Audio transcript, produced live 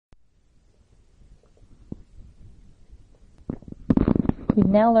We've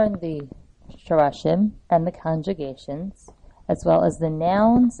now learned the shorashim and the conjugations, as well as the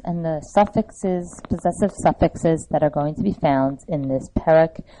nouns and the suffixes, possessive suffixes that are going to be found in this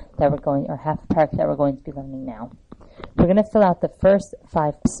perek that we're going, or half perek that we're going to be learning now. We're going to fill out the first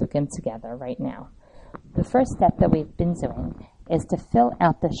 5 psukim together right now. The first step that we've been doing is to fill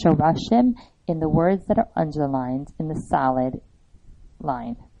out the shorashim in the words that are underlined in the solid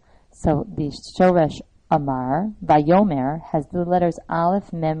line. So the shoresh Amar, Vayomer, has the letters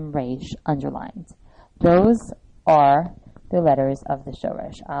Aleph, Mem, Resh underlined. Those are the letters of the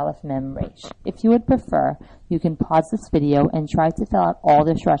shoresh, Aleph, Mem, Resh. If you would prefer, you can pause this video and try to fill out all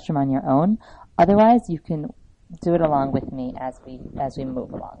the shorashim on your own. Otherwise, you can do it along with me as we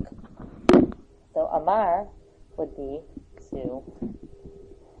move along. So Amar would be to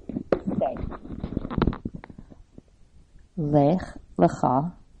say. Lech,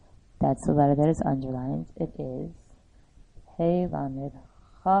 Lecha, that's the letter that is underlined. It is Hey Lamed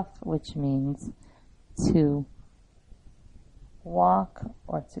Chaf, which means to walk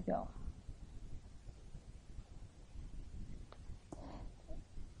or to go.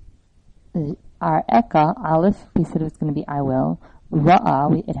 Our Eka, Aleph, we said it was going to be I will.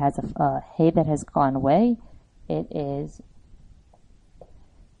 Ra'ah, it has a Hey that has gone away. It is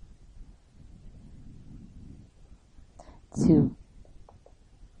to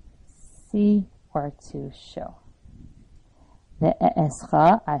see or to show. The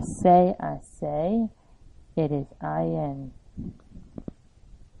escha, asay, it is ayin.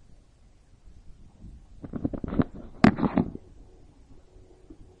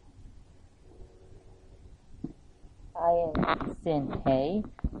 Ayin sin hey,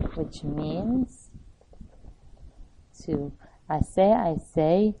 which means to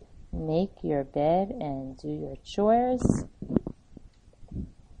asay, make your bed and do your chores.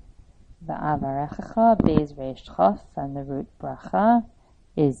 Va'avarechacha, beis reish chaf, and the root bracha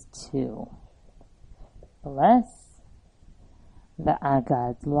is to bless.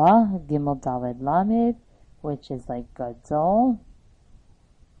 Va'agadla, gimel daled lamed, which is like gadol,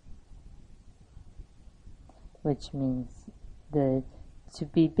 which means to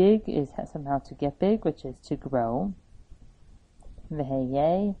be big is somehow to get big, which is to grow.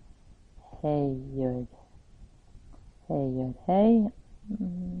 V'heyeh, hey yud, hey,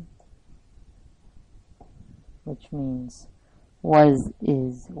 which means was,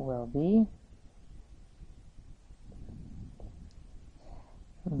 is, will be.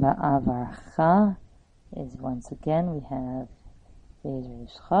 Va'avarcha is once again we have beis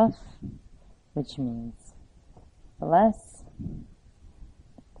reish chaf, which means bless.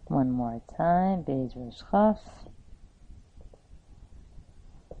 One more time, beis reish chaf,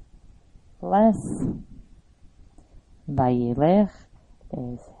 bless. Vayilech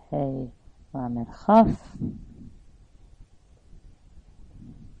is hey lamed chaf,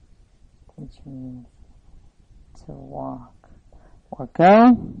 which means to walk or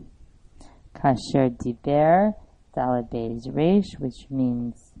go. Kasher diber, daled beis reish, which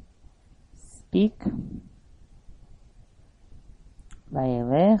means speak.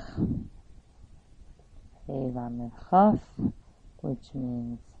 Vayelech, hey lamed chaf, which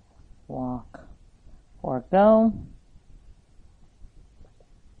means walk or go.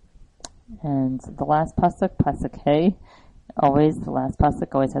 And the last pasuk, pasuk hey, the last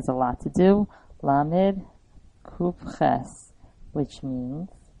pasuk always has a lot to do. Lamed kuf ches, which means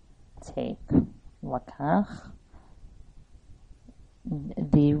take. Lakach.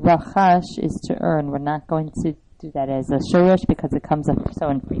 The rachash is to earn. We're not going to do that as a shoresh because it comes up so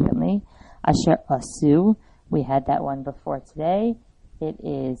infrequently. Asher asu, we had that one before today. It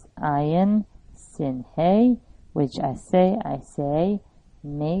is ayin sin hey, which I say,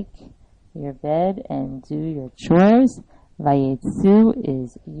 make your bed and do your chores. Vayetzu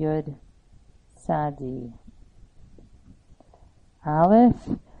is yud sadi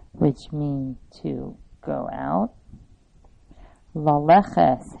aleph, which means to go out.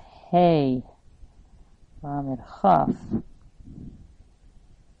 Laleches hey lamed chaf,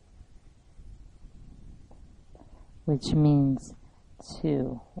 which means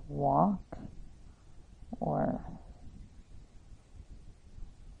to walk or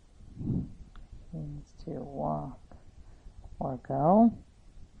go.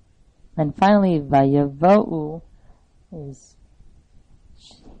 And finally, vayavo'u is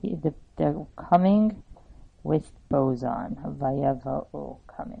they're coming with bows on. Vayavo'u,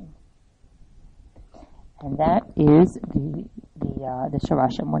 coming. And that is the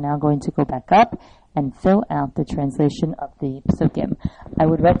shorashim. We're now going to go back up and fill out the translation of the psukim. I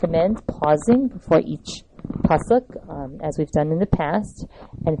would recommend pausing before each pasuk, as we've done in the past,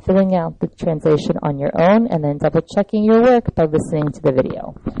 and filling out the translation on your own, and then double checking your work by listening to the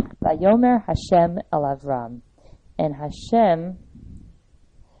video. Vayomer Hashem el Avram, and Hashem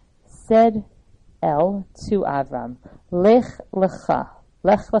said to Avram, Lech lecha,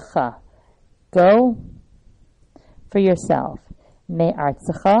 go for yourself,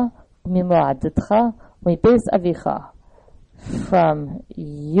 me'artzecha, mimoladetcha, me'beis avicha, from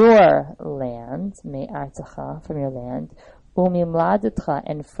your land, me'artzecha, from your land, umimladetcha,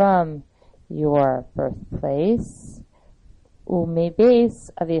 and from your birthplace, umebeis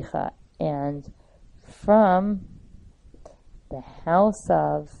avicha, and from the house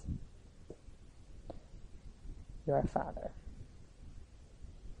of your father.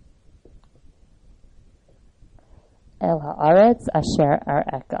 El haaretz asher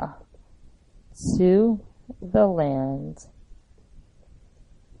areka, to the land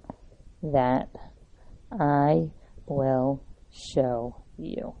that I will show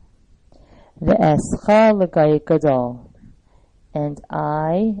you. Ve'escha l'gai gadol, and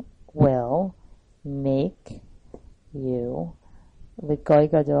I will make you l'gai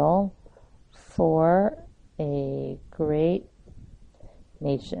gadol, for a great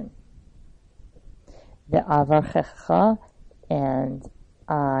nation. Ve'avarchecha, and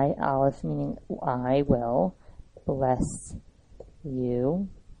I, Aleph meaning I will bless you.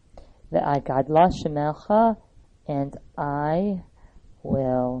 Ve'agadla shemelcha, and I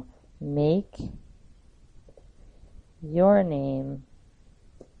will make your name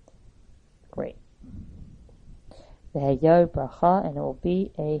great. Ve'hayo bracha, and it will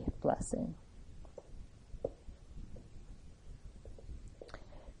be a blessing.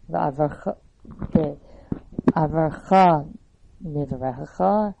 Ve'avarcha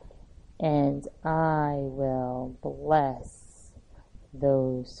nivarecha, and I will bless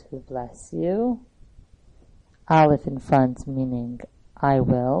those who bless you. Aleph in front meaning I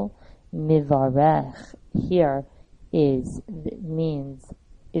will. Mivarech here is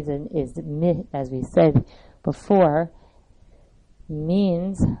as we said before,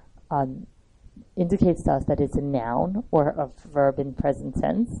 means indicates to us that it's a noun or a verb in present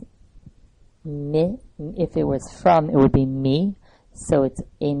tense. Mi, if it was from, it would be me. So it's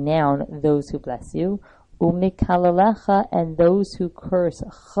a noun, those who bless you. Umikalalecha, and those who curse.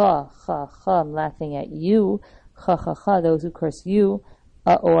 Cha, cha, cha, I'm laughing at you. Cha, cha, cha, those who curse you.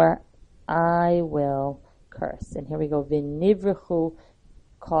 Or I will curse. And here we go. Vinivrechu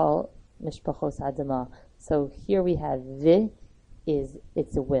kol mishpachos adama. So here we have vi,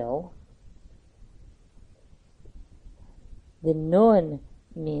 it's a will. The nun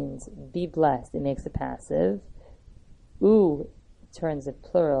means be blessed. It makes it passive. U turns it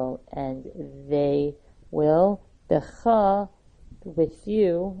plural, and they will. Becha, with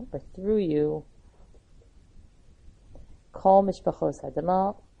you or through you. Kol mishpachos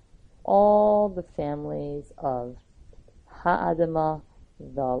hadama, all the families of ha'adama,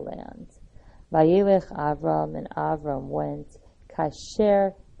 the land. Vayelech Avram, and Avram went.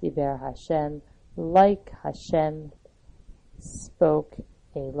 Kasher diber Hashem, like Hashem spoke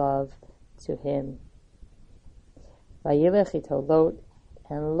a love to him. Vayelech ito Lot,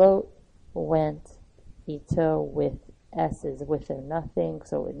 and Lot went. Ito with S's, with or nothing,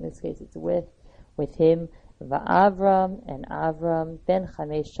 so in this case it's with him. Va'avram, and Avram ben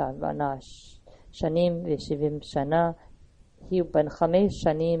chamesh shanim v'shivim shana. He ben chamesh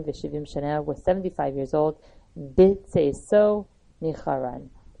shanim v'shivim shana was 75 years old. B'tzeiso micharan,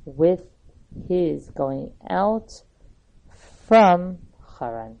 with his going out from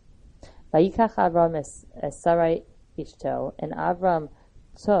Haran. Vayikach Avram es Sarai ishto, and Avram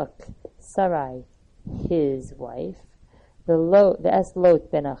took Sarai his wife, the Lot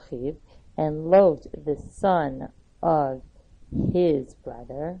ben Achiv, and Lot the son of his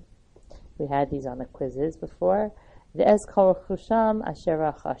brother. We had these on the quizzes before. The es kol chusham asher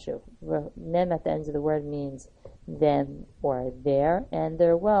achashu. Mem at the end of the word means them or their, and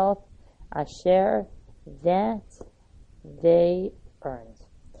their wealth asher, that they earned.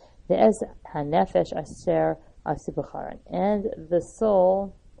 The es hanefesh asher asibucharan, and the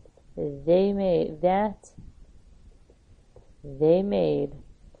soul they made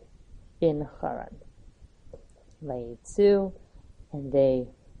in Haran. Vayitzu, and they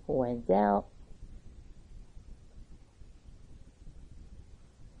went out.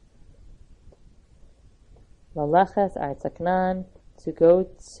 Laleches Artza Canaan, to go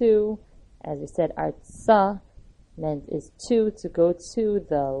to, as we said, Artza meant is to go to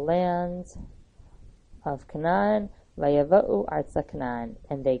the land of Canaan. Vayava'u Artza Canaan,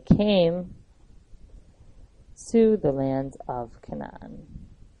 and they came to the land of Canaan.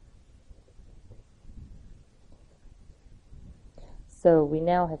 So we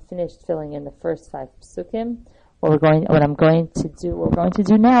now have finished filling in the first 5 psukim. What we're going to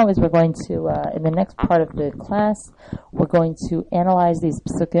do now is we're going to, in the next part of the class, we're going to analyze these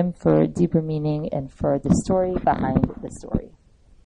psukim for deeper meaning and for the story behind the story.